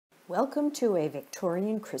Welcome to a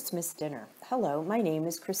Victorian Christmas dinner. Hello, my name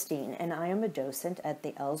is Christine, and I am a docent at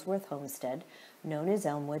the Ellsworth Homestead, known as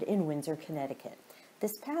Elmwood, in Windsor, Connecticut.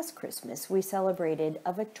 This past Christmas, we celebrated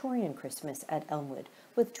a Victorian Christmas at Elmwood,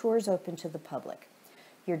 with tours open to the public.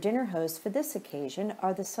 Your dinner hosts for this occasion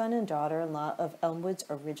are the son and daughter-in-law of Elmwood's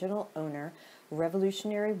original owner,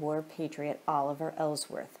 Revolutionary War patriot Oliver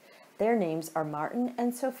Ellsworth. Their names are Martin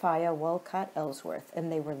and Sophia Walcott Ellsworth,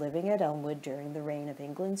 and they were living at Elmwood during the reign of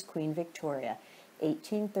England's Queen Victoria,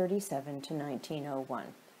 1837 to 1901.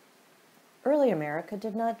 Early America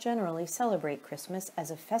did not generally celebrate Christmas as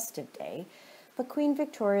a festive day, but Queen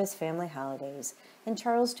Victoria's family holidays and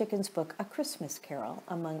Charles Dickens' book A Christmas Carol,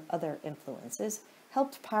 among other influences,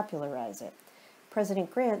 helped popularize it. President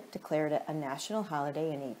Grant declared it a national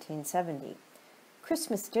holiday in 1870.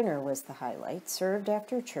 Christmas dinner was the highlight, served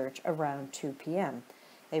after church around 2 p.m.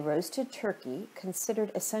 A roasted turkey,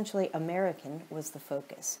 considered essentially American, was the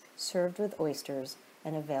focus, served with oysters,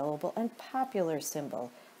 an available and popular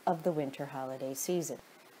symbol of the winter holiday season.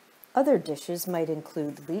 Other dishes might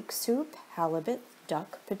include leek soup, halibut,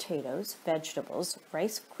 duck, potatoes, vegetables,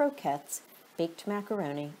 rice croquettes, baked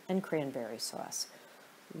macaroni, and cranberry sauce,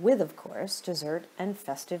 with, of course, dessert and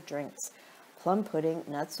festive drinks. Plum pudding,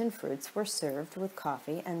 nuts, and fruits were served with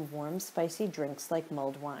coffee and warm, spicy drinks like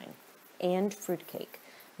mulled wine, and fruitcake,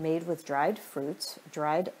 made with dried fruits,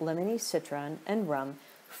 dried lemony citron, and rum.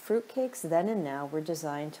 Fruitcakes then and now were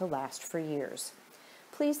designed to last for years.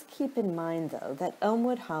 Please keep in mind, though, that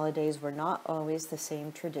Elmwood holidays were not always the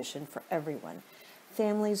same tradition for everyone.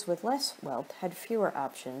 Families with less wealth had fewer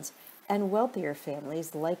options, and wealthier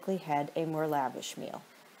families likely had a more lavish meal.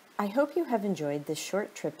 I hope you have enjoyed this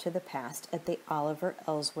short trip to the past at the Oliver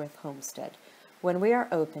Ellsworth Homestead. When we are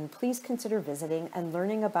open, please consider visiting and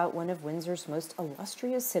learning about one of Windsor's most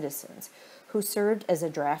illustrious citizens, who served as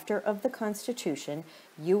a drafter of the Constitution,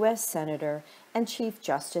 U.S. Senator, and Chief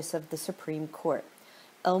Justice of the Supreme Court.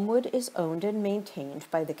 Elmwood is owned and maintained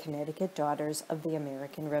by the Connecticut Daughters of the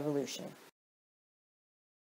American Revolution.